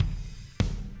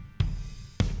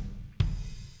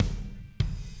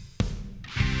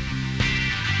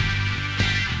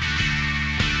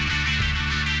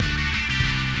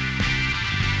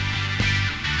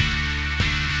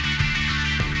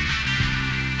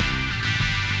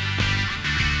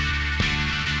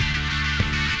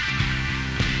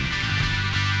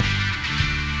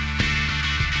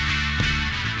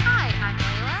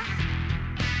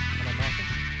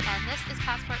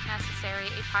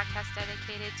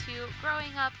dedicated to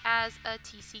growing up as a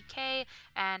TCK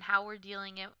and how we're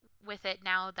with it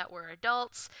now that we're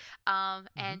adults. Hmm.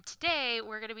 And today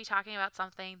we're going to be talking about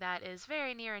something that is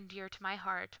very near and dear to my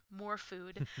heart, more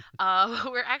food.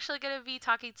 We're actually going to be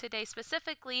talking today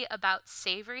specifically about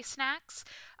savory snacks.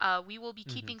 We will be Hmm.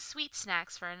 keeping sweet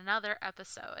snacks for another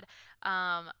episode.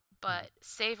 Um, Hmm. but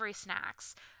savory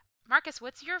snacks. Marcus,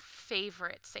 what's your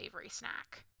favorite savory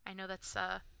snack? I know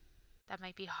that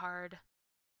might be hard.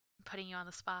 I'm putting you on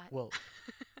the spot. Well,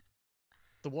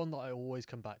 the one that I always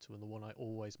come back to and the one I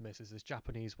always miss is this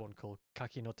Japanese one called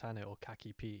kaki no tane or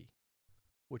kaki pea,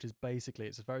 which is basically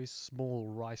it's a very small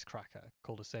rice cracker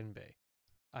called a senbei,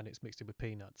 and it's mixed in with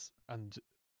peanuts, and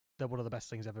they're one of the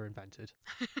best things ever invented.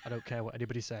 I don't care what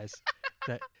anybody says.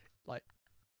 That like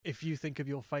if you think of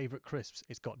your favorite crisps,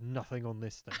 it's got nothing on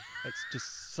this thing. It's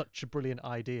just such a brilliant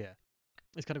idea.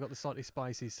 It's kind of got the slightly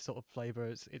spicy sort of flavor.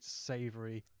 It's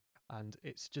savory, and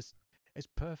it's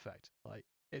perfect. Like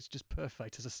it's just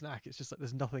perfect as a snack. It's just like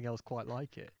there's nothing else quite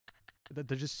like it.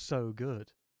 They're just so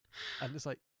good, and it's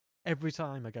like every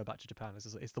time I go back to Japan,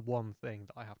 it's the one thing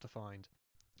that I have to find.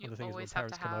 You And the thing is, when always have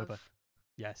to parents come over, have.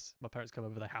 yes, my parents come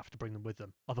over, they have to bring them with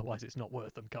them. Otherwise, it's not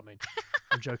worth them coming.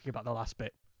 I'm joking about the last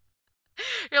bit,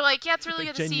 You're like, yeah, it's really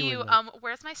but good to see you. genuinely,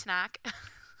 Where's my snack?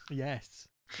 yes.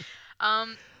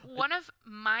 I, One of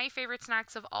my favorite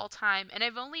snacks of all time, and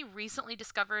I've only recently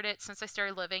discovered it since I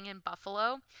started living in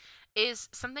Buffalo, is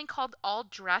something called all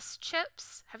dress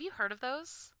chips. Have you heard of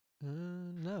those?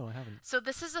 no, I haven't. So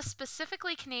this is a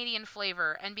specifically Canadian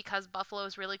flavor, and because Buffalo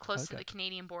is really close to Okay. the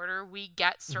Canadian border, we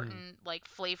get Hmm. certain like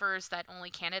flavors that only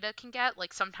Canada can get.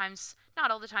 Like sometimes, not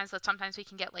all the times, but sometimes we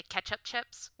can get like ketchup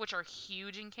chips, which are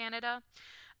huge in Canada.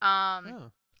 Um,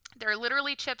 Oh. they're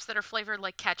literally chips that are flavored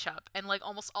like ketchup, and like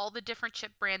almost all the different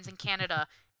chip brands in Canada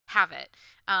have it.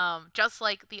 Just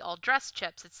like the all dressed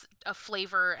chips, it's a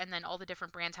flavor, and then all the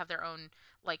different brands have their own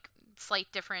like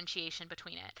slight differentiation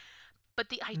between it. But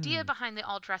the idea Hmm. behind the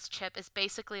all dressed chip is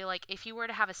basically like if you were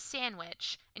to have a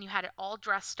sandwich and you had it all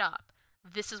dressed up,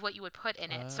 this is what you would put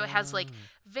in it. So it has like Oh.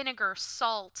 vinegar,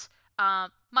 salt,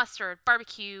 mustard,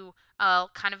 barbecue,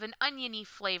 kind of an oniony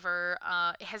flavor.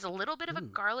 It has a little bit of a Ooh.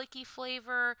 garlicky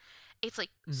flavor. It's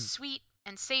like Hmm. sweet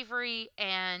and savory,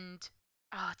 and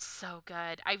oh, it's so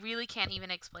good. I really can't even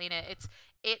explain it.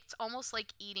 It's almost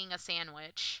like eating a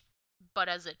sandwich, but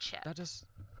as a That chip. does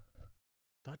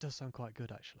that does sound quite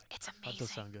good actually. It's That does amazing.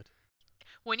 sound good.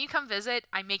 When you come visit,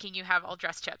 I'm making you have all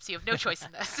dressed chips. You have no choice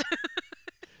in this.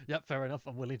 Yep, fair enough.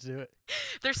 I'm willing to do it.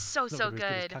 They're so It's not so going to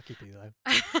be as good as good. kakipi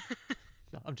though.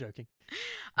 No, I'm joking.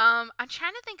 I'm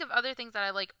trying to think of other things that I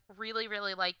like really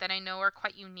really like that I know are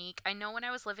quite unique. I know when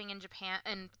I was living in Japan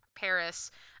in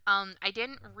Paris, I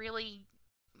didn't really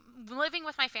living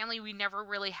with my family. We never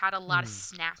really had a lot of Mm.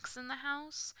 snacks in the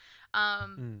house.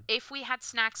 Mm. If we had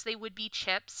snacks, they would be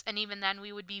chips, and even then,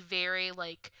 we would be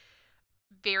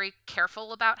very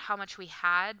careful about how much we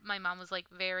had. My mom was like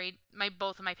very my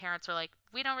both of my parents were like,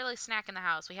 we don't really snack in the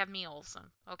house. We have meals.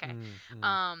 Okay. Mm.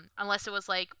 Mm. Unless it was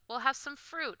like we'll have some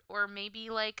fruit or maybe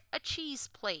like a cheese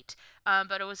plate.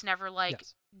 But it was never like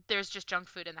Yes. there's just junk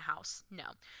food in the house. No.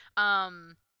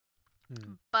 Um,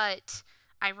 Mm. but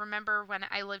I remember when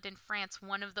I lived in France,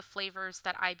 one of the flavors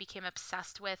that I became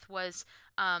obsessed with was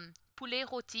poulet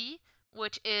rôti,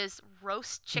 which is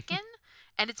roast chicken,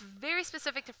 and it's very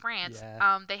specific to France.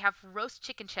 Yeah. They have roast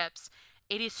chicken chips.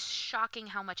 It is shocking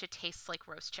how much it tastes like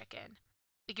roast chicken.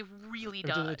 Like it really Or do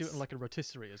they do it in does. like a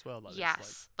rotisserie as well? Like it's like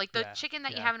Yes. Like the yeah, chicken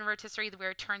that you yeah, have in a rotisserie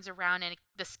where it turns around and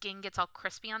the skin gets all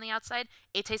crispy on the outside,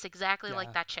 it tastes exactly like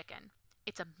yeah. that chicken.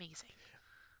 It's amazing.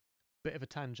 Bit of a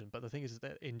tangent, but the thing is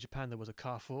that in Japan there was a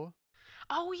Carrefour,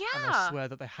 Oh and I yeah. swear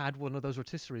that they had one of those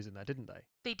rotisseries in there, didn't they?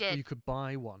 They Or did. you could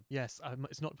buy one. Yes,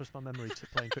 it's not just my memory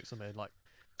playing tricks on me. Like,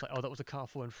 it's like, oh, that was a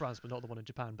Carrefour in France, but not the one in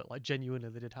Japan. But like, genuinely,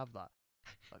 they did have that.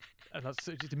 Like, and that's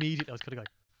just immediately I was kind of going,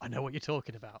 I know what you're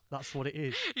talking about. That's what it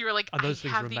is. You were like, And I those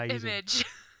things are have the amazing. image.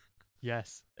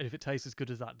 Yes, and if it tastes as good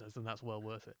as that does, then that's well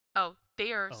worth it. Oh,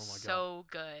 they are Oh my god. so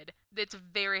good. It's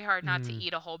very hard not to Mm.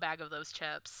 eat a whole bag of those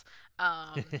chips.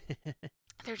 Um,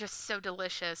 they're just so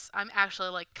delicious. I'm actually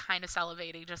like kind of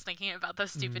salivating just thinking about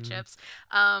those stupid Mm. chips.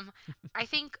 Um, I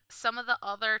think some of the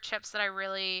other chips that I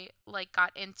really like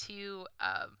got into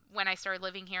when I started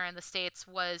living here in the States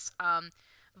was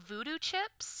voodoo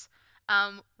chips,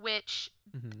 which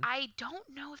Hmm. I don't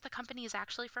know if the company is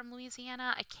actually from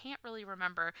Louisiana. I can't really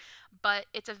remember, but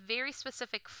it's a very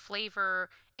specific flavor.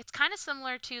 It's kind of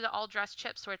similar to the all dressed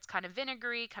chips where it's kind of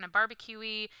vinegary, kind of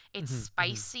barbecuey. It's Hmm. Hmm.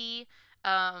 spicy.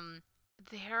 Um,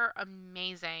 they're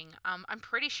amazing. I'm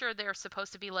pretty sure they're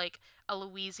supposed to be like a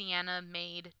Louisiana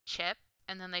made chip,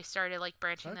 and then they started like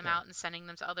branching them Okay. out and sending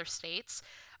them to other states.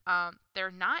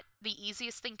 They're not the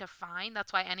easiest thing to find.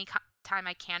 That's why time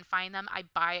I can find them, I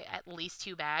buy at least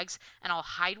 2 bags, and I'll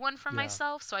hide one from Yeah.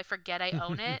 myself so I forget I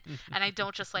own it, and I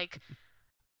don't just like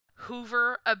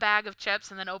hoover a bag of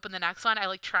chips and then open the next one. I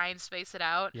like try and space it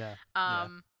out. Yeah. Yeah.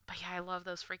 But yeah, I love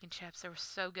those freaking chips. They were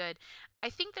so good. I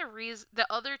think the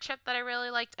other chip that I really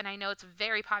liked, and I know it's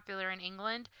very popular in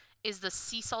England, is the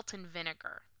sea salt and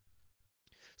vinegar.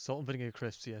 Salt and vinegar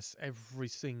crisps. Yes, every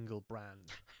single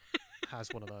brand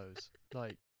has one of those.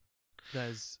 Like,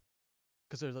 there's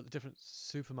because there are like, different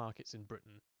supermarkets in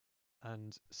Britain,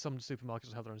 and some supermarkets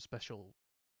will have their own special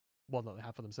one that they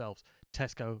have for themselves.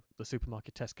 Tesco, the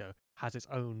supermarket Tesco, has its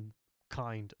own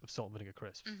kind of salt and vinegar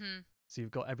crisps. Mhm. So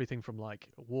you've got everything from like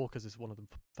Walker's is one of the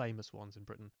famous ones in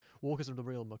Britain. Walker's are the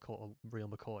real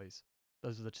McCoys.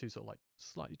 Those are the two sort of like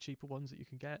slightly cheaper ones that you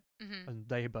can get, Mhm. and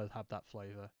they both have that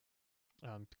flavor.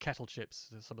 Kettle chips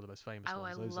are some of the most famous Oh,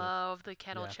 I ones. Those are love the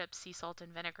kettle yeah, chip sea salt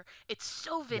and vinegar. It's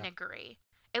so yeah, vinegary.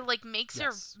 It like makes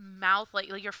your yes. mouth like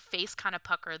your face kind of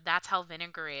puckered. That's how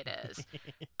vinegary it is.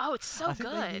 Oh, it's so I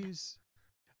think they good. use.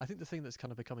 I think the thing that's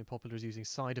kind of becoming popular is using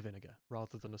cider vinegar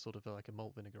rather than a sort of like a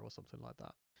malt vinegar or something like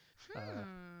that. Uh,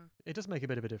 Hmm. it does make a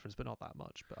bit of a difference, but not that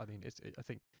much. But I mean, I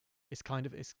think it's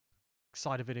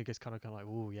cider vinegar is kind of like,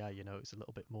 oh yeah, it's a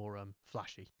little bit more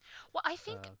flashy. Well, I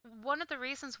think Uh, one of the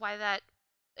reasons why that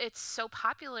it's so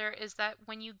popular is that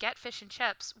when you get fish and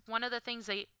chips, one of the things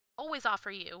they always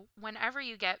offer you whenever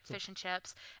you get so fish and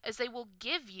chips is they will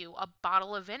give you a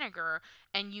bottle of vinegar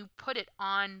and you put it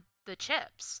on the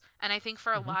chips. And I think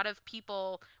for a hmm lot of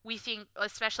people, we think,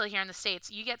 especially here in the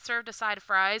States, you get served a side of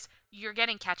fries, you're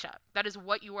getting ketchup. That is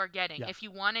what you are getting. yeah, If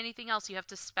you want anything else, you have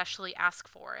to specially ask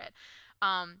for it.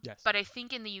 yes, But I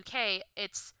think in the UK,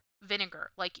 it's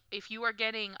vinegar. Like if you are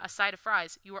getting a side of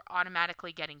fries, you are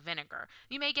automatically getting vinegar.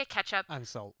 You may get ketchup. and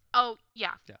salt. Oh,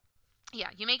 yeah. Yeah, Yeah,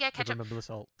 you may get got to ketchup. remember the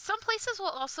salt. Some places will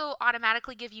also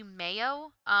automatically give you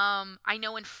mayo. I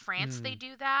know in France they Mm,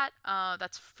 do that.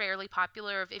 That's fairly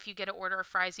popular. If you get an order of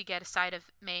fries, you get a side of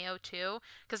mayo too,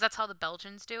 because that's how the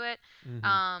Belgians do it. hmm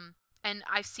Um, and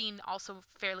I've seen also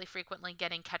fairly frequently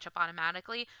getting ketchup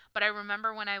automatically. But I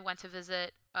remember when I went to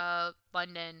visit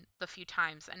London the few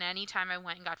times, and anytime I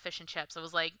went and got fish and chips, it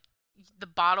was like the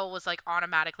bottle was like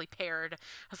automatically paired. I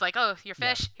was like, "Oh, your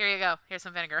Yeah, fish. Here you go. Here's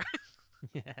some vinegar."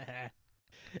 yeah.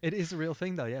 It is a real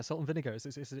thing though. Yeah, salt and vinegar.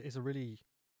 It's a really,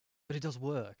 but it does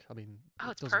work. I mean,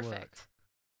 Oh, it it's does work. perfect.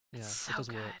 It's Yeah, it so does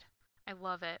work. good. I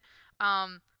love it.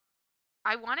 Um,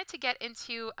 I wanted to get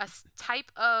into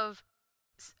type of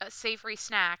a savory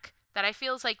snack that I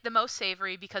feel is like the most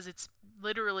savory because it's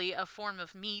literally a form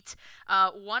of meat.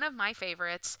 One of my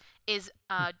favorites is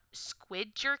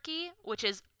squid jerky, which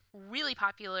is really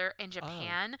popular in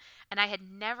Oh, Japan, and I had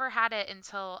never had it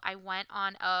until I went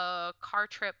on a car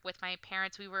trip with my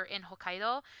parents. We were in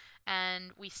Hokkaido,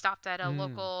 and we stopped at a mm.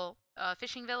 local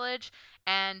fishing village,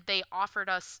 and they offered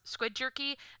us squid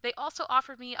jerky. They also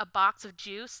offered me a box of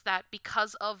juice that,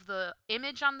 because of the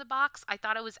image on the box, I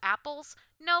thought it was apples.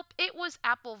 Nope, it was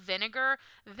apple vinegar.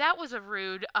 That was a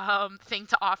rude thing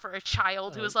to offer a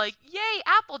child who was like, Oops. "Yay,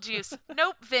 apple juice!"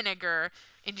 Nope, vinegar.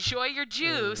 Enjoy your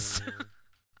juice.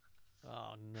 Oh,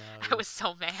 oh I no. was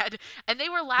so mad, and they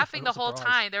were I'm laughing not the whole surprised.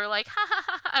 time. They were like, "Ha ha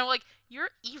ha!" And I'm like,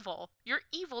 "You're evil. You're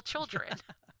evil Yeah. children."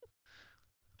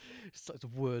 It's like the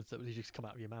words that would just come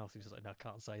out of your mouth. You're just like, no, I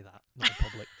can't say that. Not in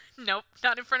public. Nope,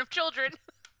 not in front of children.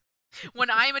 When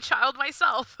I'm a child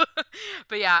myself.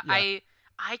 But yeah, Yeah.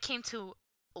 I came to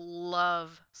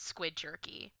love squid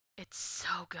jerky. It's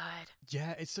so good.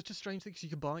 Yeah, it's such a strange thing because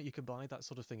you can buy that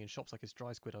sort of thing in shops like it's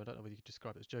dry squid. I don't know whether you could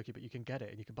describe it as jerky, but you can get it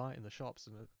and you can buy it in the shops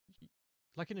and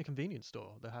like in a convenience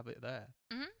store, they have it there.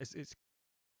 Hmm.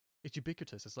 It's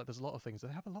ubiquitous. It's like there's a lot of things. They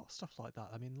have a lot of stuff like that.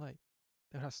 I mean, like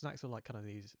they would have snacks with like kind of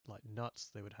these like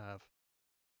nuts. They would have.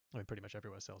 I mean, pretty much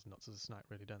everywhere sells nuts as a snack,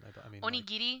 really, don't they? But I mean, like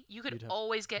Onigiri, you could you'd have.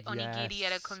 always get onigiri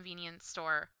at a Yes. convenience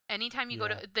store. Anytime you go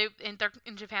to Yeah.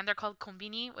 in Japan they're called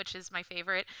konbini, which is my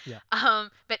favorite. Yeah.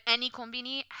 But any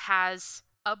konbini has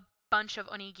a bunch of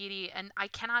onigiri, and I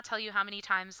cannot tell you how many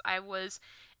times I was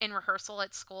in rehearsal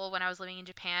at school when I was living in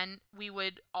Japan. We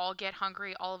would all get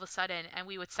hungry all of a sudden, and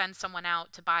we would send someone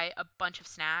out to buy a bunch of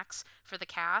snacks for the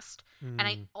cast, and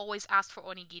I Mm, always asked for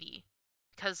onigiri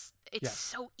because it's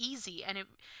yes. so easy, and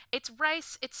it's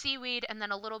rice, it's seaweed, and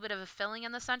then a little bit of a filling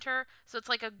in the center. So it's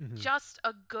like a hmm just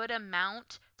a good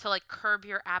amount to like curb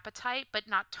your appetite, but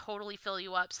not totally fill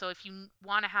you up. So if you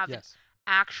want to have an Yes.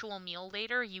 actual meal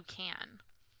later, you can.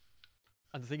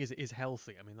 And the thing is, it is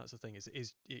healthy. I mean, that's the thing.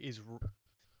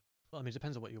 Well, I mean, it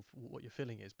depends on what your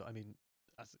filling is, but I mean,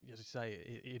 as you say,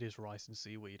 it is rice and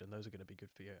seaweed, and those are going to be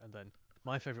good for you. And then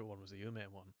My favorite one was the ume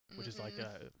one, which is like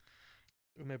Mm-mm.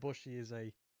 umeboshi is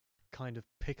a kind of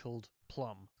pickled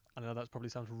plum. I know that probably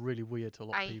sounds really weird to a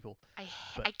lot of I people, I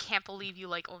but I can't believe you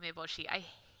like omeboshi. I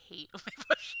hate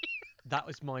omeboshi. that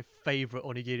was my favorite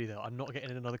onigiri. Though I'm not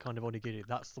getting another kind of onigiri.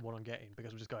 That's the one I'm getting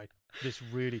because I'm just going. This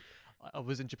really. I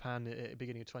was in Japan at the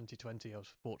beginning of 2020. I was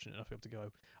fortunate enough to be able to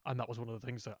go, and that was one of the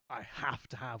things that I have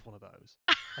to have one of those.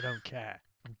 I don't care.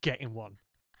 I'm getting one.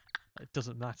 It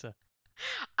doesn't matter.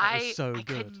 It was so I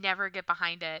could good. never get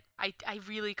behind it. I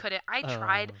really couldn't. I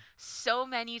tried Oh, so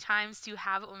many times to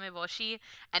have umeboshi,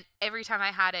 and every time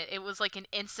I had it, it was like an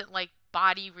instant like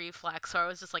body reflex where I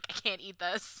was just like, I can't eat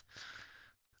this.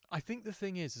 I think the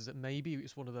thing is that maybe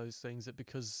it's one of those things that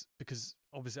because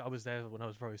obviously I was there when I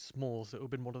was very small, so it would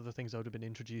have been one of the things I would have been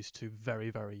introduced to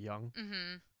very young.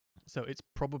 Mhm. So it's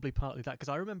probably partly that because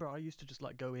I remember I used to just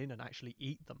like go in and actually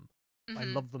eat them. I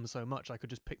Mhm. loved them so much I could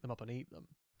just pick them up and eat them.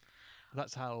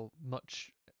 That's how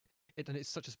much it, and it's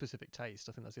such a specific taste.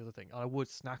 I think that's the other thing. I would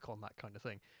snack on that kind of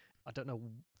thing. I don't know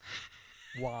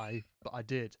why, but I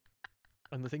did.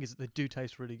 And the thing is that they do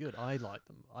taste really good. I like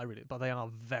them. I really, but they are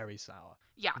very sour.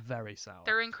 Yeah, Very sour.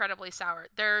 they're incredibly sour.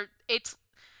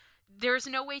 There's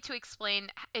no way to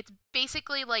explain. It's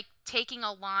basically like taking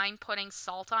a lime, putting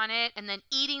salt on it, and then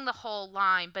eating the whole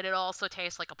lime, but it also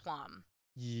tastes like a plum.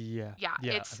 Yeah, Yeah,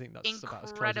 yeah. I it's think that's about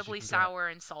as close as you incredibly can get. sour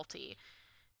and salty.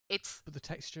 It's But the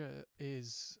texture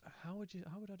is how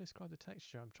would I describe the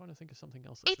texture? I'm trying to think of something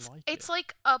else that's like it's it.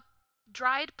 like a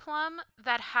dried plum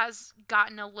that has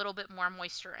gotten a little bit more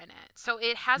moisture in it. So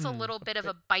it has a little A bit of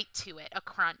a bit. bite to it, a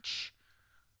crunch.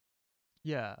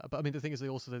 Yeah, but I mean the thing is they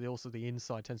also the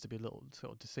inside tends to be a little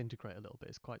sort of disintegrate a little bit.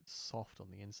 It's quite soft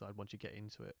on the inside once you get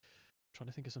into it. I'm trying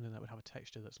to think of something that would have a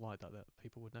texture that's like that that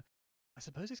people would know. I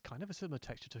suppose it's kind of a similar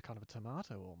texture to kind of a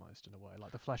tomato almost in a way.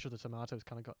 Like the flesh of the tomato's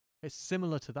kind of got. It's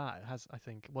similar to that. It has, I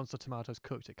think, once the tomato's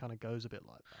cooked, it kind of goes a bit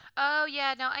like that Oh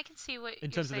yeah, no, I can see what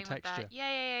in you're terms of the saying with that. texture.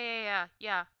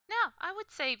 Yeah. No, I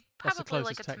would say That's the probably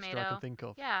like a closest texture I can tomato. think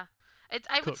of. Yeah.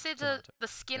 I would say Cooked tomato. the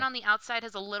skin Yeah, on the outside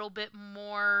has a little bit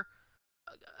more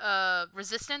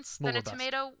resistance more than a robust.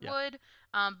 tomato Yeah, would.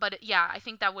 Yeah, I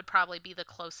think that would probably be the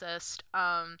closest.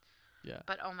 yeah.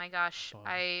 But oh my gosh, Oh,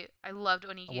 I loved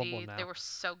I want one onigiri. They now. were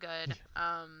so good.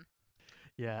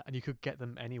 Yeah, and you could get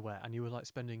them anywhere, and you were like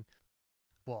spending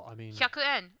what? I mean, 100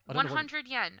 yen, I don't know what 100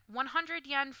 yen, 100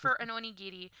 yen for an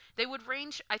onigiri. They would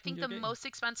range. I think you're the getting. most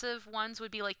expensive ones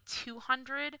would be like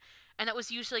 200, and that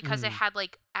was usually because it Mm, had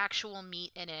like actual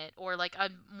meat in it or like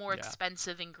a more yeah,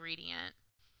 expensive ingredient.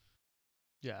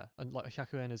 yeah, and like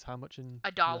hyakuyen is how much in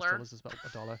A US dollar, dollars? Is about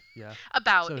 $1. Yeah.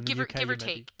 about So in the UK, you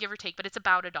maybe. give or take, but it's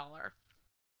about a dollar.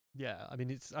 Yeah, I mean,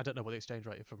 it's I don't know what the exchange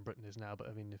rate from Britain is now, but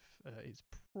I mean, if it's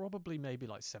probably maybe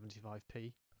like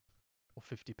 75p or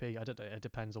 50p. I don't know. It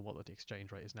depends on what the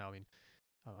exchange rate is now. I mean,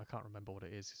 I can't remember what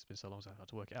it is. It's been so long since I had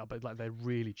to work it out. But like, they're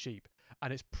really cheap,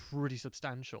 and it's pretty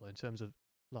substantial in terms of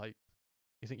like.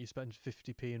 You think you spend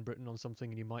 50p in Britain on something,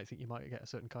 and you might think you might get a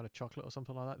certain kind of chocolate or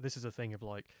something like that. This is a thing of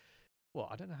like, well,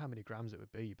 I don't know how many grams it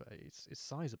would be, but it's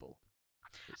sizable.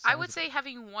 It's I would say sizable.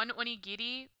 having one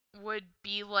onigiri would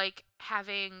be like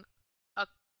having a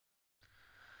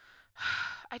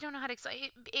I don't know how to explain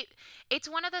it's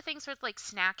one of the things with like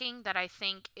snacking that I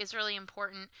think is really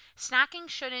important. Snacking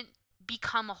shouldn't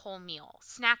become a whole meal.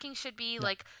 Snacking should be No.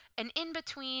 like an in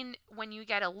between when you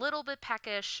get a little bit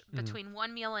peckish Mm, between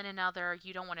one meal and another.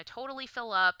 You don't want to totally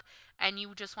fill up and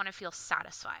you just want to feel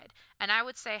satisfied. And I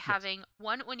would say yes. having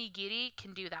one onigiri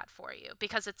can do that for you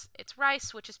because it's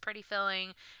rice, which is pretty filling.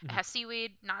 It Mm, has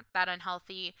seaweed, not that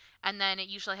unhealthy, and then it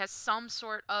usually has some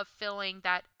sort of filling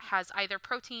that has either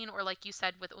protein or like you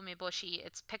said with umeboshi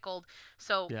it's pickled,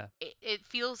 so yeah. it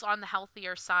feels on the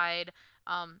healthier side.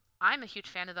 I'm a huge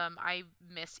fan of them. I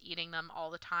miss eating them all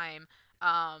the time.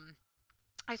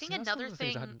 I think See, that's one another of the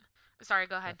things I thing. hadn't. Sorry,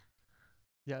 go Yeah. ahead.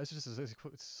 Yeah, it's a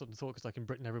quick sort of thought because like in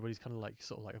Britain, everybody's kind of like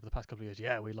sort of like over the past couple of years,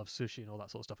 yeah, we love sushi and all that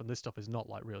sort of stuff, and this stuff is not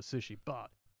like real sushi. But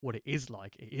what it is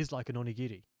like an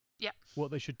onigiri. Yeah.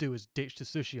 What they should do is ditch the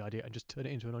sushi idea and just turn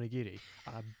it into an onigiri,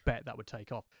 and I bet that would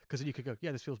take off because then you could go,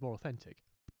 yeah, this feels more authentic.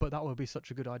 But that would be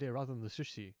such a good idea rather than the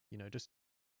sushi. Just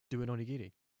do an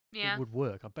onigiri. It Yeah, would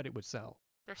work. I bet it would sell.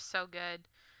 they're so good.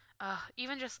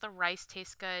 Even just the rice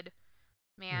tastes good,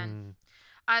 man. Mm,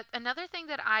 Another thing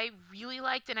that I really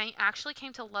liked, and I actually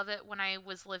came to love it when I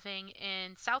was living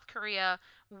in South Korea,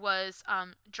 was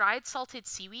dried salted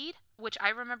seaweed, which I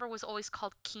remember was always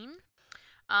called kim.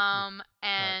 yeah,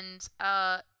 right. And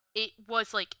it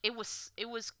was like it was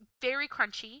very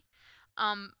crunchy.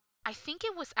 Um, I think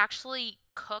it was actually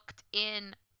cooked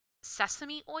in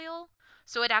sesame oil,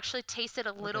 so it actually tasted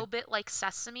a Okay. little bit like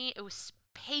sesame. It was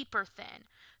paper thin,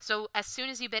 So as soon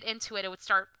as you bit into it, it would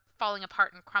start falling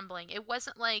apart and crumbling. It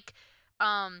wasn't like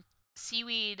um,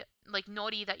 seaweed, like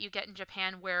nori that you get in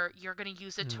Japan, where you're going to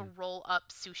use it to Mm. roll up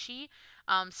sushi.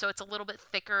 So it's a little bit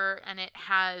thicker and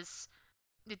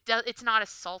it's not as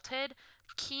salted.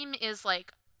 Kim is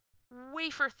like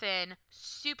wafer thin,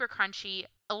 super crunchy,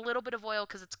 a little bit of oil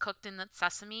because it's cooked in the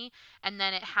sesame, and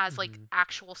then it has like Mhm.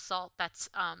 actual salt that's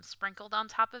sprinkled on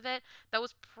top of it. That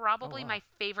was Oh probably my wow.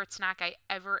 favorite snack I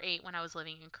ever ate when I was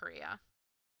living in Korea.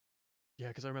 Yeah,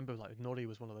 because I remember like nori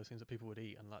was one of those things that people would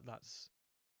eat, and like that's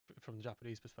from the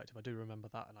Japanese perspective. I do remember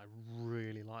that, and I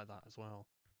really like that as well.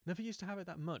 Never used to have it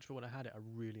that much, but when I had it, I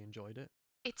really enjoyed it.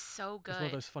 It's so It's one of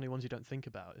good. those funny ones you don't think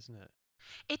about, isn't it?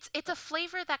 It's a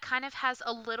flavor that kind of has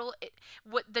a little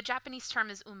what the Japanese term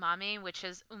is umami,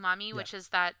 Yeah, which is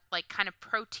that like kind of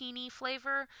proteiny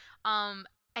flavor. Um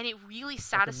and it really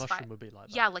like a satisfies mushroom would be like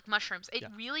that. yeah, like mushrooms. It Yeah.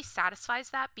 really satisfies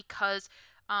that because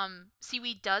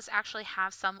seaweed does actually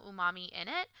have some umami in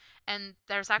it, and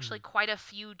there's actually Mm. quite a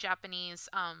few Japanese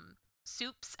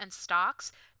soups and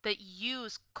stocks that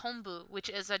use kombu, which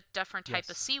is a different type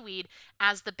of Yes. seaweed,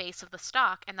 as the base of the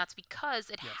stock, and that's because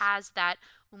it Yes. has that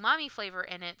umami flavor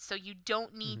in it, so you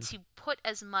don't need Hmm. to put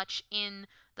as much in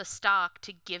the stock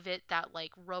to give it that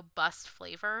like robust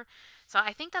flavor. So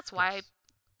I think that's why Yes.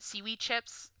 seaweed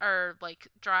chips or like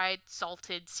dried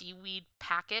salted seaweed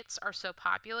packets are so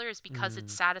popular, is because it Mm.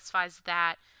 satisfies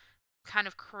that kind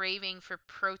of craving for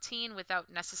protein without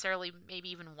necessarily maybe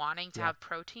even wanting to Yeah. have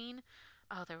protein.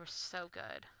 Oh, they were so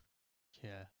good.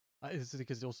 Yeah. It's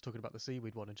because also talking about the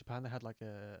seaweed one in Japan. They had like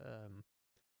a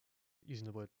using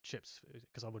the word chips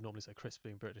because I would normally say crisps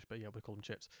being British, but yeah, we call them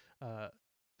chips. Uh,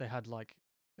 they had like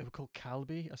they were called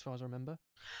kalbi as far as I remember,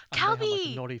 and they had like a Calbee!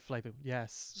 nori flavor.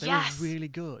 Yes, they were Yes, really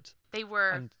good, they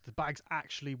were. and the bags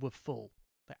actually were full.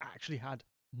 They actually had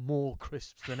more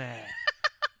crisps than air.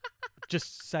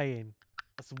 Just saying.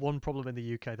 That's the one problem in the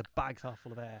UK. The bags are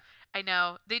full of air. I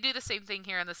know. They do the same thing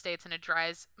here in the States, and it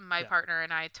drives my Yeah. partner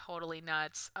and I totally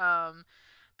nuts.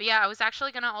 But yeah, I was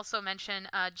actually going to also mention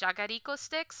jagariko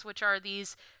sticks, which are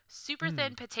these super Mm.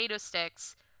 thin potato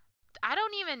sticks. I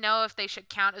don't even know if they should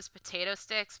count as potato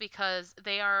sticks because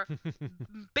they are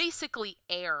basically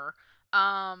air.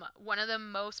 One of the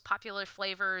most popular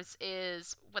flavors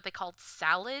is what they call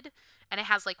salad, and it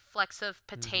has like flecks of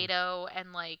Hmm. potato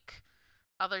and like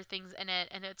other things in it,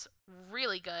 and it's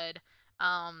really good.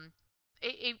 Um,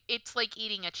 it's like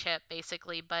eating a chip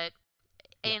basically, but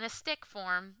Yeah. in a stick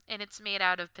form, and it's made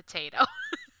out of potato.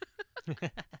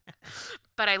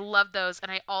 But I love those,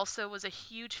 and I also was a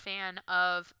huge fan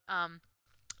of.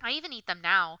 I even eat them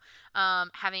now.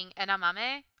 Having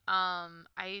edamame.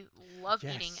 I love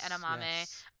eating Yes. edamame,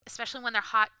 Yes. especially when they're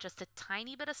hot. Just a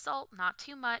tiny bit of salt, not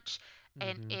too much,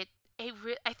 and Hmm.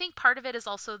 I think part of it is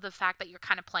also the fact that you're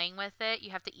kind of playing with it.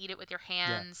 You have to eat it with your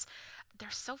Yeah. hands. They're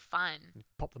so fun. You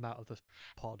pop them out of the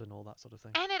pod and all that sort of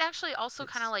thing. And it actually also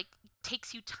kind of It's like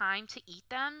takes you time to eat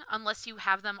them unless you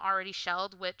have them already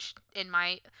shelled, which in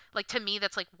my like to me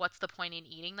that's like what's the point in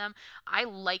eating them? I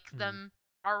like mm, them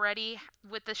already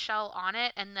with the shell on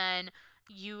it, and then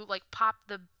you like pop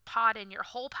the pod in your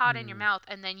whole pod in your mm, mouth,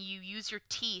 and then you use your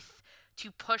teeth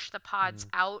to push the pods mm,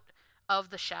 out of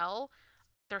the shell.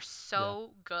 They're yeah.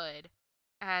 so good.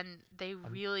 And they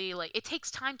I'm really like it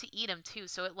takes time to eat them too.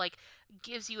 So it like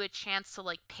gives you a chance to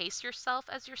like pace yourself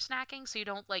as you're snacking so you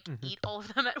don't like mhm. eat all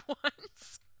of them at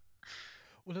once.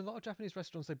 Well, a lot of Japanese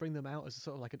restaurants they bring them out as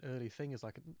sort of like an early thing, as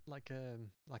like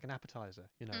an appetizer.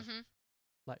 You know, Mhm.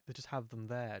 like they just have them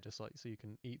there, just like so you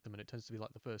can eat them, and it tends to be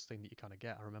like the first thing that you kind of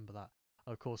get. I remember that.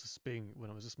 Of course, as being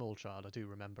when I was a small child, I do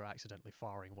remember accidentally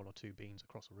firing one or two beans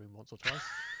across a room once or twice.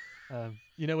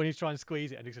 You know, when you try and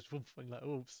squeeze it and it just whoomp, and you're like,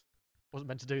 oops, wasn't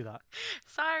meant to do that.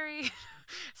 Sorry.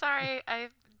 Sorry. I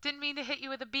didn't mean to hit you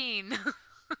with a bean.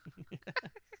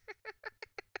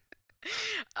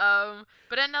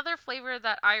 But another flavor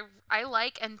that I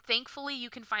like, and thankfully you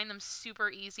can find them super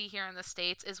easy here in the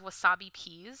States, is wasabi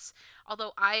peas.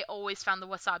 Although I always found the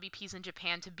wasabi peas in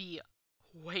Japan to be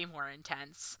way more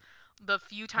intense. The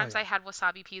few Oh times I yeah. had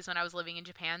wasabi peas when I was living in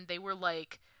Japan, they were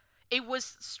like it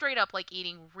was straight up like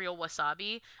eating real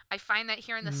wasabi. I find that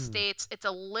here in the Mm, States, it's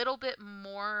a little bit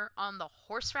more on the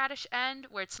horseradish end,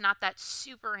 where it's not that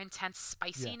super intense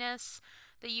yeah. spiciness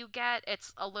that you get.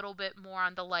 It's a little bit more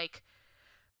on the like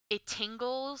it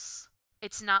tingles.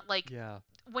 It's not like Yeah.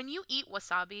 when you eat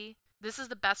wasabi, this is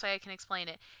the best way I can explain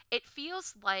it. It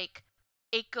feels like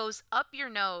it goes up your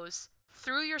nose,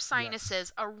 through your Yes.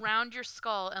 sinuses, around your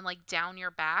skull, and like down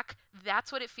your back.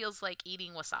 That's what it feels like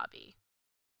eating wasabi.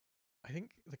 I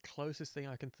think the closest thing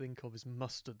I can think of is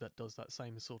mustard that does that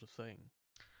same sort of thing.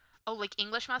 Oh, like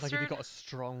English Like if you've mustard? got a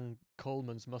strong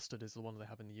Coleman's mustard is the one they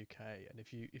have in the UK, and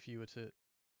if you were to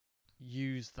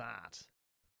use that,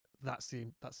 that's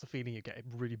the feeling you get. It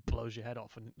really blows your head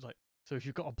off, and like so if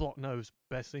you've got a blocked nose,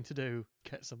 best thing to do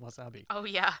get some wasabi. Oh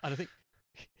yeah. And I think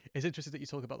it's interesting that you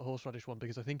talk about the horseradish one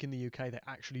because I think in the UK they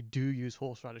actually do use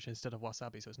horseradish instead of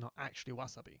wasabi, so it's not actually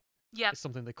wasabi. Yep. It's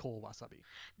something they call wasabi.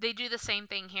 They do the same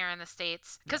thing here in the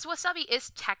States. Yeah. Cuz wasabi is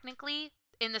technically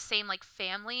in the same like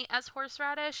family as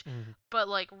horseradish, Mhm. but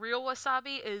like real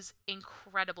wasabi is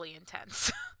incredibly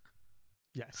intense.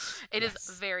 Yes. It is Yes.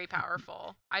 very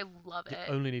powerful. I love You it.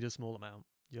 only need a small amount.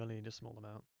 You only need a small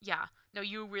amount. Yeah. No,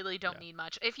 you really don't Yeah. need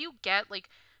much. If you get like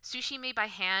sushi made by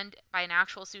hand by an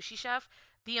actual sushi chef,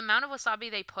 the amount of wasabi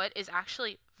they put is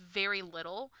actually very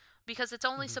little because it's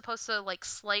only Hmm. supposed to like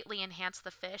slightly enhance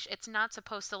the fish. It's not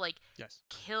supposed to like Yes.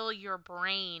 kill your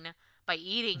brain by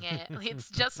eating it. It's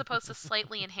just supposed to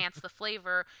slightly enhance the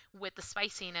flavor with the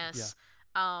Yeah. spiciness.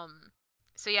 Um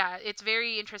so yeah, it's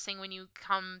very interesting when you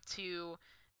come to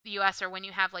the US or when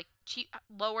you have like cheap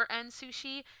lower end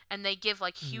sushi and they give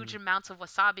like huge Hmm. amounts of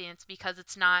wasabi and it's because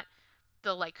it's not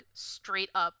the like straight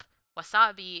up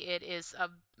wasabi, it is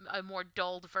a more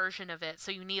dulled version of it,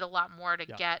 so you need a lot more to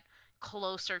Yeah. get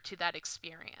closer to that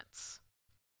experience.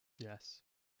 Yes.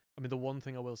 I mean, the one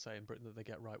thing I will say in Britain that they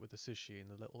get right with the sushi and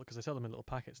the little, because they sell them in little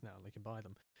packets now and they can buy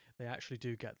them, they actually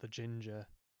do get the ginger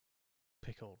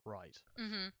pickle right.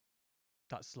 Mhm.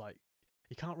 That's like,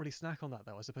 you can't really snack on that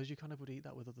though. I suppose you kind of would eat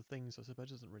that with other things. So I suppose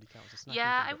it doesn't really count as a snacking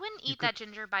Yeah, thing, I but wouldn't you eat could, that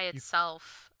ginger by you,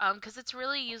 itself cuz it's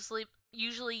really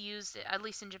usually used, at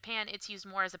least in Japan, it's used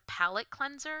more as a palate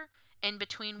cleanser in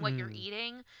between what you're mm,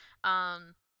 eating.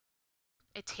 Um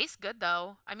it tastes good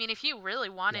though. I mean, if you really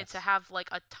wanted to yes, have like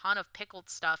a ton of pickled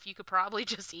stuff, you could probably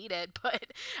just eat it, but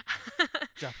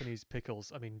Japanese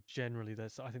pickles. I mean, generally, I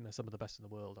think they're some of the best in the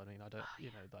world. I mean, I don't, oh yeah.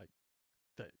 like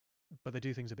that, but they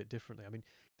do things a bit differently. I mean,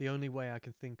 the only way I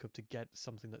can think of to get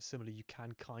something that's similar, you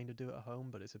can kind of do it at home,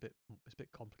 but it's a bit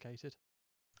complicated.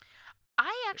 I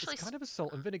It's actually kind of a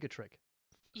salt and vinegar trick,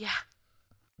 yeah.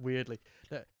 weirdly.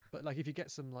 But like if you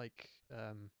get some like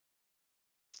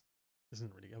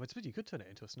isn't really. I mean, you could turn it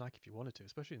into a snack if you wanted to,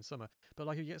 especially in summer. But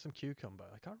like, if you get some cucumber,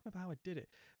 I can't remember how I did it,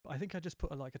 but I think I just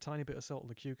put like a tiny bit of salt on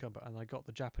the cucumber, and I got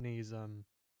the Japanese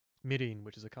mirin,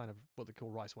 which is a kind of what they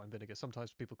call rice wine vinegar.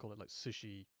 Sometimes people call it like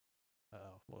sushi.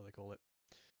 What do they call it?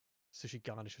 Sushi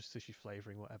garnish or sushi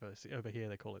flavoring, whatever. See, over here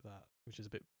they call it that, which is a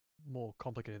bit more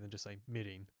complicated than just saying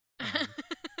mirin.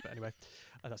 But anyway,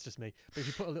 that's just me. But if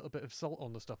you put a little bit of salt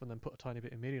on the stuff and then put a tiny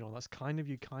bit of mirin on, that's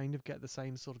you kind of get the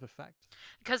same sort of effect.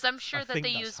 Because I'm I sure that they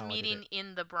think that's use how I did meat it.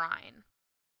 in the brine.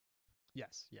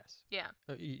 Yes, yes. Yeah,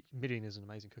 Mirin is an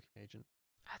amazing cooking agent.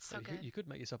 that's So so good. you could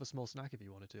make yourself a small snack if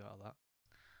you wanted to out of that.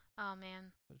 Oh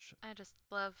man, Which,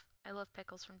 I love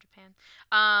pickles from Japan.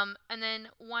 And then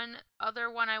one other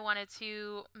one I wanted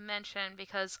to mention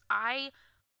because I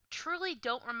truly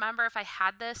don't remember if I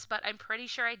had this, but I'm pretty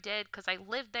sure I did because I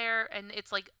lived there and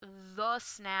it's like the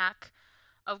snack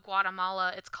of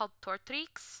Guatemala. It's called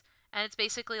Tortrix, and it's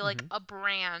basically like mm-hmm. a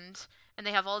brand. And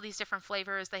they have all these different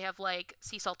flavors. They have like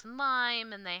sea salt and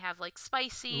lime, and they have like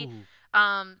spicy. Ooh,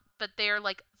 But they're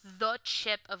like the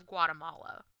chip of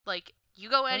Guatemala. Like you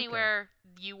go okay. anywhere,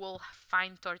 you will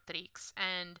find Tortrix.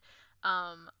 And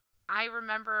um, I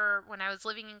remember when I was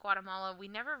living in Guatemala, we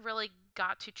never really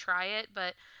got to try it,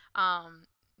 but um,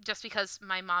 just because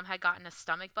my mom had gotten a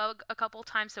stomach bug a couple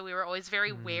times, so we were always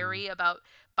very Mm, wary about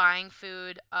buying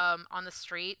food on the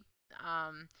street.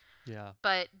 Um, yeah.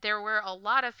 but there were a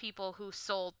lot of people who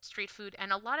sold street food,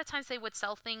 and a lot of times they would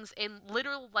sell things in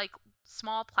literal like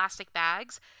small plastic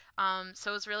bags.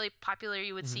 So it was really popular.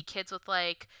 You would Mm-hmm. see kids with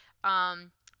like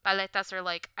paletas or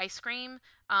like ice cream.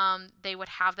 They would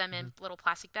have them Mm-hmm. in little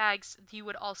plastic bags. You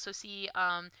would also see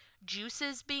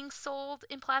juices being sold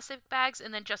in plastic bags,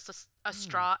 and then just a Mm,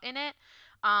 straw in it.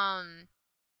 Um,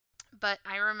 but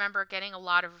I remember getting a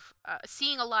lot of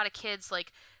seeing a lot of kids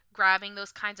like grabbing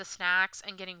those kinds of snacks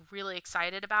and getting really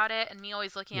excited about it, and me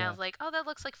always looking at it, I yeah. was like, oh, that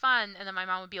looks like fun, and then my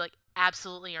mom would be like,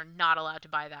 absolutely, you're not allowed to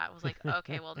buy that. I was like,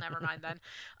 okay, well, never mind then.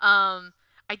 um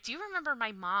I do remember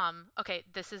my mom, okay,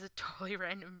 this is a totally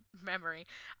random memory.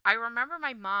 I remember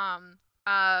my mom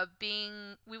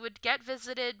being, we would get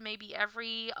visited maybe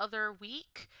every other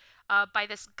week by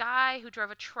this guy who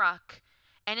drove a truck,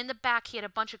 and in the back he had a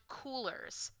bunch of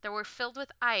coolers that were filled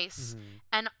with ice mm-hmm.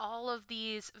 and all of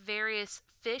these various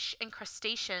fish and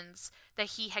crustaceans that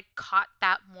he had caught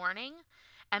that morning.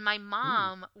 And my Ooh.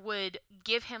 mom would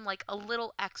give him like a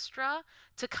little extra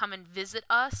to come and visit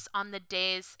us on the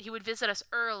days he would visit us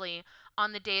early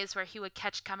on the days where he would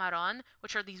catch camaron,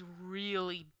 which are these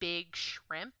really big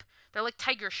shrimp. They're like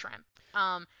tiger shrimp.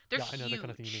 They're Yeah, I know the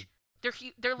kind of thing you huge. mean.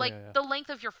 They're Yeah, like yeah, yeah. the length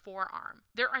of your forearm.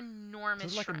 They're So enormous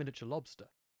it's like a shrimp. miniature lobster,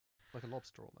 like a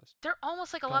lobster almost, They're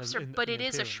almost like a kind of lobster, but in it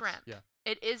is a appearance. shrimp. Yeah,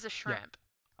 It is a yeah. shrimp.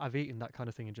 I've eaten that kind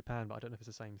of thing in Japan, but I don't know if it's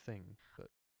the same thing. But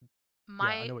yeah, I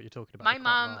My know what you're talking about. They're my quite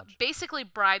mom large. basically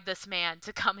bribed this man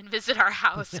to come and visit our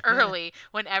house early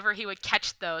whenever he would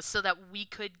catch those so that we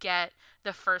could get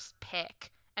the first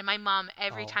pick. And my mom,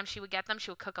 every Oh, time she would get them,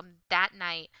 she would cook them that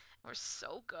night. They were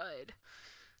so good.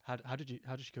 how did you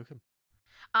cook them?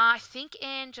 I think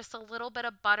in just a little bit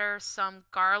of butter, some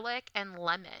garlic, and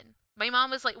lemon. My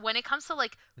mom was like, when it comes to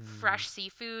like Mm, fresh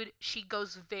seafood, she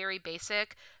goes very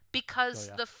basic oh because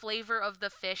yeah, the flavor of the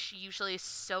fish usually is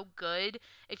so good.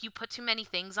 If you put too many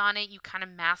things on it, you kind of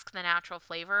mask the natural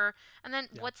flavor. And then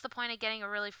yeah, what's the point of getting a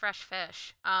really fresh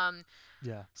fish?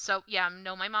 yeah. So yeah,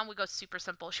 no, my mom would go super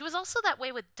simple. She was also that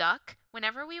way with duck.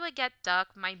 Whenever we would get duck,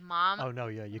 my mom Oh no,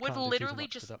 yeah. You would can't do too literally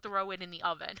much to just duck. throw it in the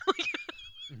oven.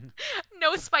 Mhm.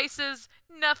 No spices,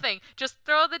 nothing. Just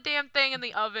throw the damn thing in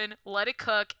the oven, let it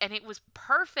cook, and it was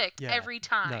perfect Yeah. every No,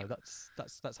 time.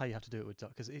 that's how you have to do it with duck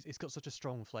because it's got such a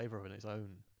strong flavor on its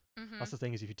own. That's Mhm. the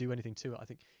thing is if you do anything to it, I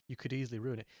think you could easily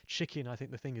ruin it. Chicken, I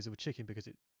think the thing is with chicken because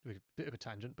a bit of a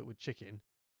tangent, but with chicken,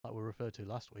 like we referred to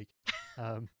last week,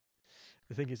 um,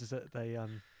 the thing is that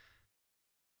the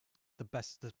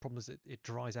problem is it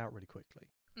dries out really quickly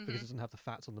because it Mhm. doesn't have the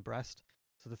fats on the breast.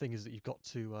 So the thing is that you've got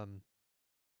to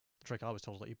the trick I was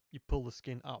told is like you pull the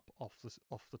skin up off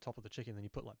the top of the chicken, then you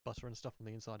put like butter and stuff on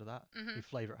the inside of that. You Mhm.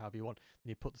 flavor it however you want, then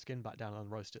you put the skin back down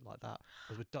and roast it like that.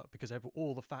 Whereas with duck, because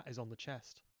all the fat is on the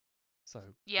chest, so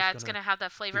it's Yeah, it's gonna gonna have that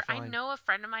be flavor. I fine. know a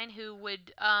friend of mine who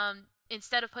would,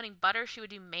 instead of putting butter, she would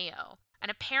do mayo,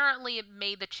 and apparently it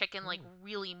made the chicken like Mm.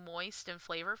 really moist and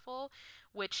flavorful.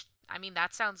 Which I mean,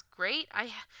 that sounds great.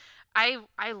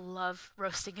 I love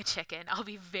roasting a chicken. I'll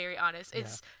be very honest. Yeah.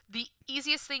 It's the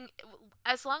easiest thing.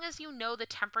 As long as you know the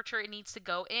temperature it needs to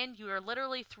go in, you are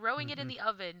literally throwing it in Hmm. the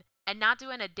oven and not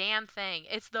doing a damn thing.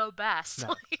 It's the best. No,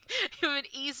 Like you have an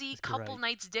easy it's couple great.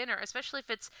 nights dinner, especially if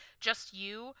it's just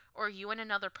you or you and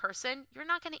another person. You're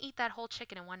not going to eat that whole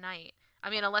chicken in one night. I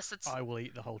mean, unless it's I will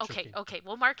eat the whole okay, chicken. okay.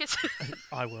 Well, Marcus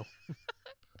I will.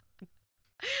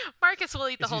 Marcus will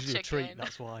eat the It's whole usually a treat. chicken.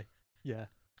 That's why. Yeah,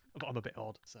 but I'm a bit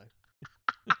odd, so.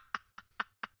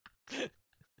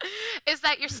 Is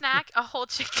that your snack? A whole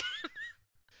chicken?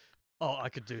 Oh, I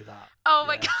could do that. Oh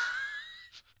my Yeah,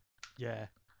 yeah.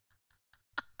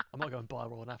 I might go and buy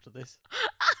one after this.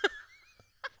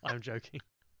 god. I'm joking.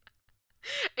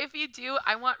 If you do,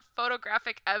 I want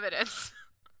photographic evidence.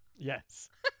 Yes.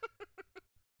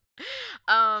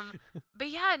 um but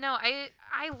yeah, no, I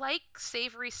like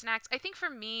savory snacks. I think for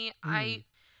me, Mm.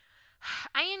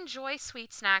 I enjoy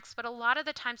sweet snacks, but a lot of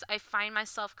the times I find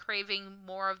myself craving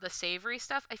more of the savory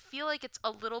stuff. I feel like it's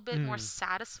a little bit more Mm.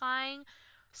 satisfying.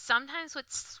 Sometimes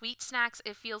with sweet snacks,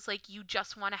 it feels like you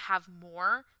just want to have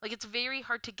more. Like it's very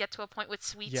hard to get to a point with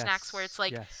sweet snacks where it's Yes.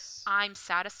 like Yes. I'm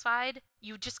satisfied.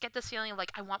 You just get this feeling of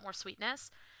like I want more sweetness.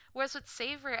 Whereas with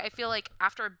savory, I feel like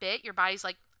after a bit, your body's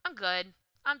like, I'm good.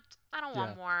 I don't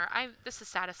want Yeah. more. This is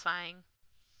satisfying.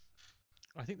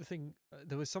 I think the thing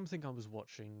there was something I was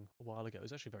watching a while ago. It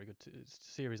was actually a very good it's a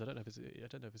series. I don't know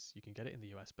if you can get it in the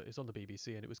US, but it's on the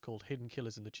BBC and it was called Hidden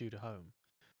Killers in the Tudor Home,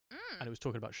 and Mm. it was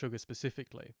talking about sugar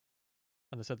specifically.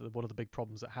 And they said that one of the big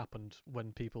problems that happened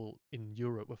when people in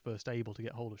Europe were first able to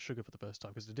get hold of sugar for the first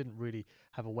time, because they didn't really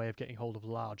have a way of getting hold of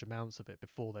large amounts of it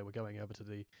before they were going over to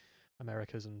the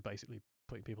Americas and basically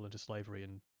putting people into slavery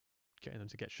and getting them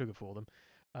to get sugar for them.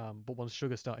 But once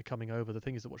sugar started coming over, the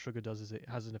thing is that what sugar does is it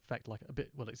has an effect like a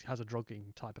bit, well, it has a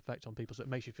drugging type effect on people, so it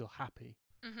makes you feel happy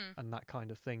Mhm. and that kind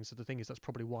of thing. So the thing is, that's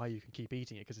probably why you can keep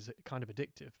eating it because it's kind of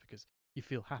addictive because you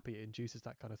feel happy, it induces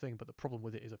that kind of thing. But the problem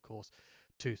with it is, of course,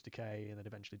 tooth decay and then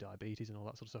eventually diabetes and all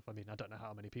that sort of stuff. I mean, I don't know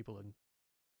how many people in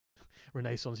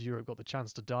Renaissance Europe got the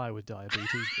chance to die with diabetes,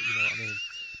 but you know what I mean.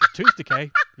 But tooth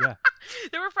decay, yeah.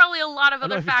 There were probably a lot of I'm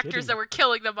other not even factors that kidding. were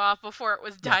killing them off before it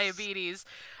was Yes, diabetes.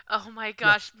 Oh my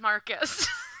gosh, yes. Marcus.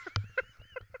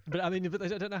 But I mean, but I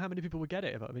don't know how many people would get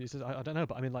it. But I mean, I don't know.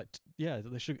 But I mean, like, yeah,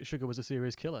 the sugar was a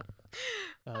serious killer.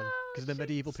 Oh, Because in the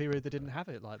medieval jeez. period, they didn't have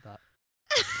it like that.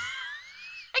 I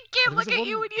And can't there was look a at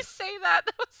you one. when you say that.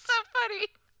 That was so funny.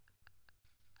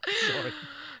 Sorry.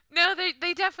 No,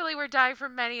 they definitely were dying for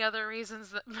many other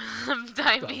reasons that Well,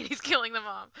 diabetes killing them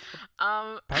off.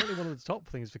 Um, apparently one of the top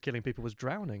things for killing people was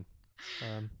drowning.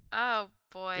 Um, oh in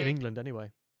boy. England,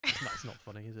 anyway. It's not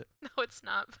funny, is it? No, it's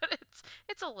not, but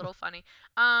it's a little funny.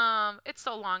 It's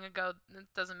so long ago, it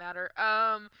doesn't matter.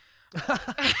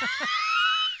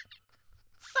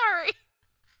 Sorry.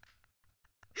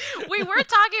 We were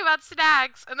talking about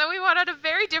snacks, and then we went on a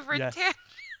very different Yes. tangent.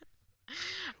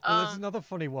 Well, there's um, another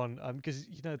funny one, because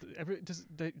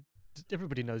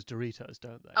everybody knows Doritos,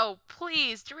 don't they? oh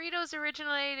please, Doritos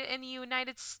originated in the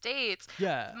United States.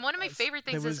 Yeah. One of my favorite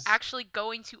There things is was actually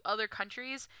going to other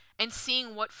countries and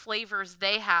seeing what flavors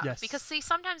they have because yes, they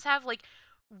sometimes have like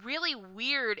really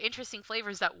weird, interesting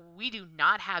flavors that we do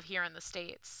not have here in the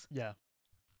States. yeah.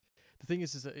 The thing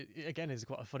is that again is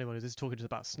quite a funny one. Is talking just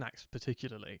about snacks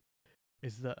particularly.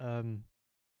 Is that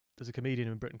there's a comedian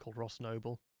in Britain called Ross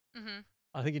Noble. Mhm.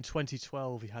 I think in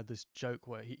 2012 he had this joke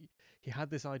where he had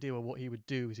this idea where what he would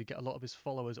do is he'd get a lot of his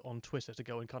followers on Twitter to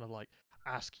go and kind of like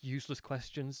ask useless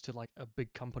questions to like a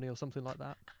big company or something like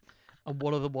that. And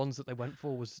one of the ones that they went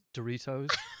for was Doritos.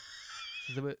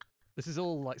 So they were, this is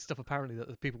all like stuff apparently that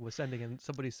the people were sending, and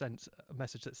somebody sent a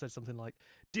message that said something like,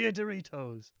 "Dear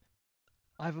Doritos,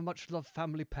 I have a much loved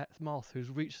family pet moth who's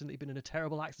recently been in a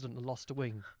terrible accident and lost a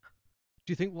wing.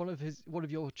 Do you think one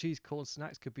of your cheese corn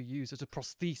snacks could be used as a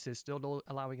prosthesis, still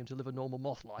allowing him to live a normal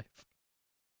moth life?"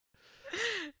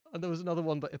 And there was another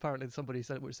one that apparently somebody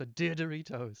said which said, "Dear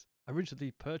Doritos, I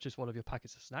recently purchased one of your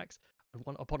packets of snacks, and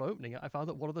upon opening it, I found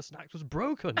that one of the snacks was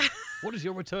broken. What is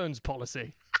your returns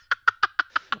policy?"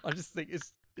 I just think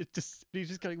he's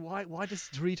just going, why does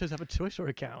Doritos have a Twitter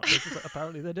account? It's just like,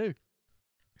 apparently they do.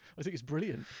 I think it's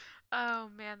brilliant. Oh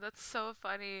man, that's so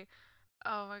funny.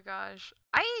 Oh my gosh.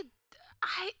 I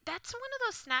that's one of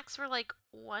those snacks where like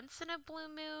once in a blue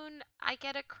moon I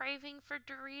get a craving for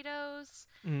Doritos.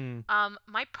 Mm,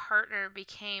 My partner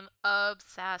became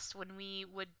obsessed when we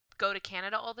would go to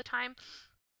Canada all the time.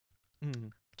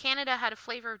 mm. Canada had a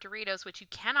flavor of Doritos which you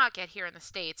cannot get here in the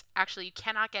States. Actually, you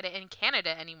cannot get it in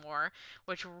Canada anymore,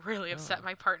 which really upset Oh.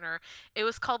 my partner. It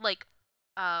was called like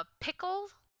pickle.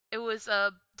 It was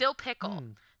a dill pickle.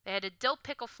 Mm. They had a dill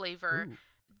pickle flavor Ooh.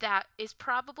 that is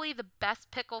probably the best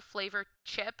pickle flavor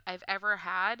chip I've ever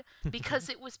had because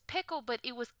it was pickle, but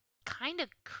it was kind of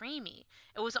creamy.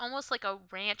 It was almost like a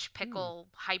ranch Ooh. pickle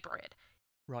hybrid.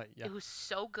 Right, yeah. It was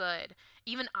so good.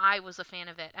 Even I was a fan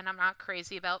of it, and I'm not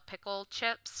crazy about pickle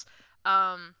chips.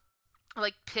 Um,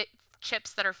 like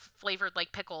chips that are flavored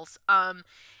like pickles.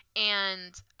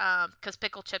 And because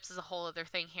pickle chips is a whole other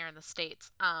thing here in the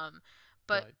States.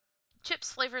 But Right.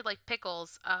 chips flavored like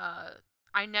pickles,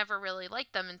 I never really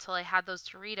liked them until I had those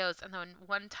Doritos. And then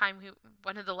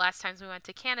one of the last times we went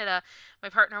to Canada, my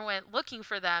partner went looking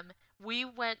for them. We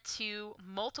went to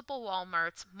multiple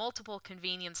Walmarts, multiple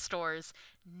convenience stores,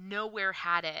 nowhere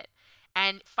had it.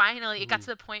 And finally, it got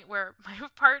to Ooh. the point where my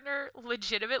partner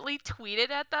legitimately tweeted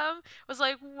at them, was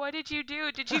like, "What did you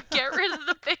do? Did you get rid of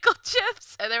the pickle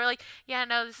chips?" And they were like, "Yeah,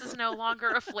 no, this is no longer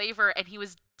a flavor." And he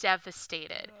was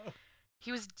devastated.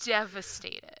 He was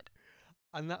devastated.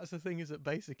 And that's the thing, is that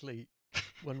basically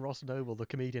when Ross Noble, the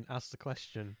comedian, asked the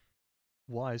question,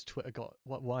 why has Twitter got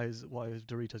why has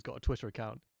Doritos got a Twitter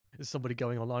account? Is somebody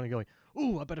going online and going,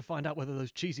 "Ooh, I better find out whether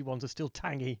those cheesy ones are still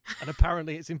tangy." And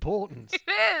apparently it's important. It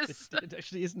It, is. it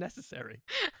actually is necessary.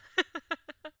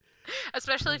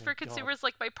 Especially Oh my for god. consumers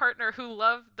like my partner who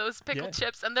love those pickle Yeah.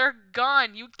 chips and they're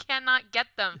gone. You cannot get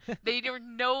them. They are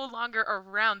no longer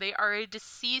around. They are a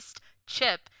deceased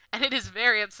chip, and it is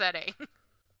very upsetting.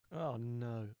 Oh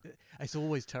no. It's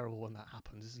always terrible when that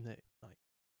happens, isn't it? Like,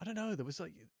 I don't know, there was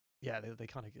like, yeah, they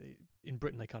kind of, in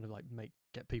Britain they kind of like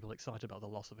get people excited about the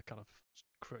loss of a kind of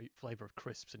flavor of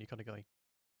crisps, and you're kind of going,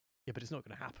 yeah, but it's not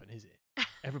going to happen, is it?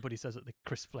 Everybody says that the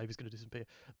crisp flavor is going to disappear.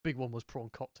 Big one was prawn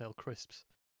cocktail crisps.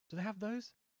 Do they have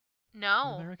those in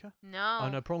No. America? Oh No.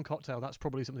 no, prawn cocktail, that's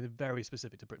probably something very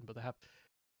specific to Britain, but they have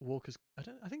Walker's.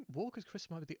 I think Walker's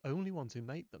crisps might be the only ones who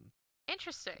make them.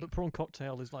 Interesting. But prawn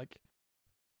cocktail is like,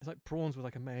 it's like prawns with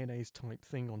like a mayonnaise type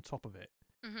thing on top of it.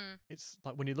 Mhm. It's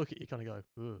like when you look at it, you kind of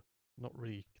go, ugh, not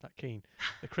really that keen.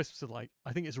 The crisps are like,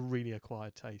 I think it's a really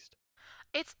acquired taste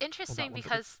It's on that interesting one. But the,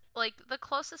 because like the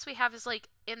closest we have is like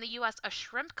in the US a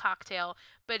shrimp cocktail,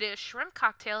 but a shrimp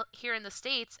cocktail here in the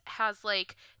States has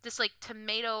like this like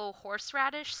tomato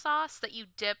horseradish sauce that you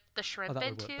dip the oh, shrimp that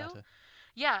would work into. better.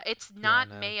 Yeah, it's Yeah, not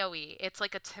no. mayo-y. It's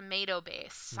like a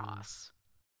tomato-based Mm, sauce.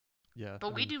 yeah, But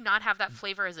I we mean, do not have that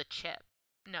flavor as a chip.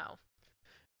 No.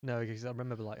 no, because I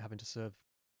remember like having to serve,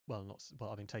 well, not,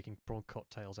 well, I mean, taking prawn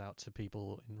cocktails out to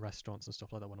people in restaurants and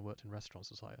stuff like that when I worked in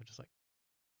restaurants. It's like, I'm just like,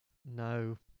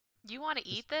 no, You want to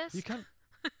just, eat you this? can't.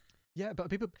 Yeah, but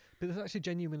there's actually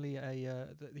genuinely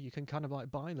you can kind of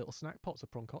like buy little snack pots of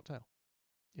prawn cocktail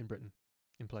in Britain,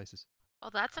 in places.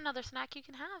 Well, that's another snack you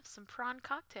can have, some prawn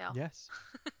cocktail. Yes.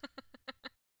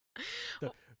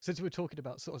 The, since we were talking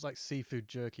about sort of like seafood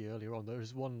jerky earlier on, there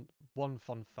is one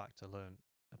fun fact I learned.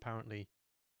 Apparently,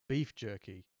 beef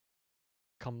jerky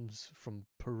comes from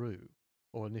Peru.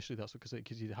 or initially that's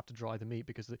because you have to dry the meat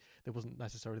because there wasn't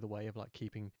necessarily the way of like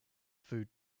keeping food.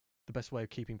 The best way of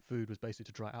keeping food was basically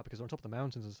to dry it out because they're on top of the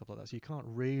mountains and stuff like that. So you can't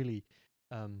really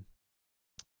um,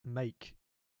 make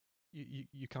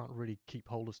you can't really keep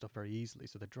hold of stuff very easily.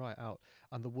 So they dry it out.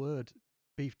 And the word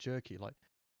beef jerky, like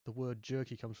the word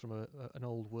jerky, comes from an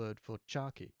old word for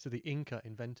charqui. So the Inca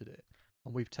invented it,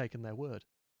 and we've taken their word.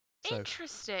 So it's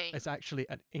Interesting. actually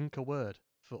an Inca word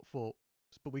for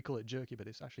but we call it jerky, but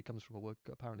it actually comes from a word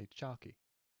apparently charqui.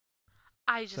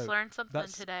 I just So learned something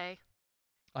that's today.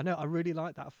 I know I really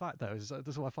like that fact though.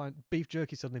 That's why I find beef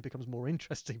jerky suddenly becomes more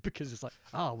interesting because it's like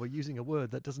we're using a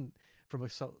word that doesn't from a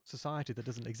society that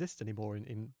doesn't exist anymore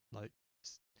in like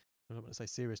I don't want to say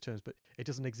serious terms, but it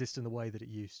doesn't exist in the way that it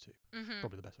used to. Mhm.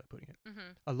 Probably the best way of putting it.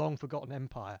 Mhm. A long forgotten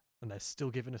empire, and they're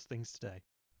still giving us things today.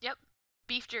 Yep.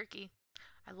 Beef jerky.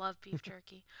 I love beef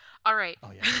jerky. All right.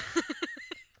 Oh yeah.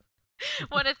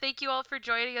 Want to thank you all for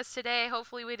joining us today.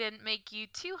 Hopefully, we didn't make you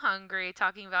too hungry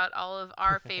talking about all of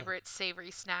our favorite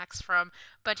savory snacks from a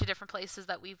bunch of different places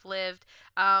that we've lived.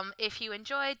 If you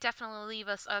enjoyed, definitely leave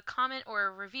us a comment or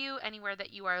a review anywhere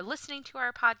that you are listening to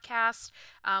our podcast.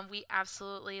 We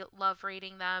absolutely love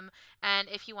reading them. And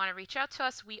if you want to reach out to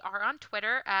us, we are on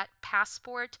Twitter at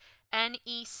Passport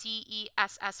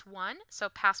NECESS1, so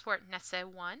Passport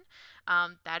Nesse1.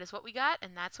 That is what we got,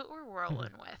 and that's what we're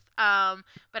rolling with.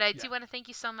 But I Yeah. do want to thank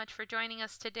you so much for joining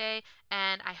us today,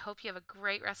 and I hope you have a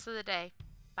great rest of the day.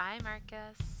 Bye,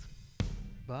 Marcus.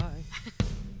 Bye.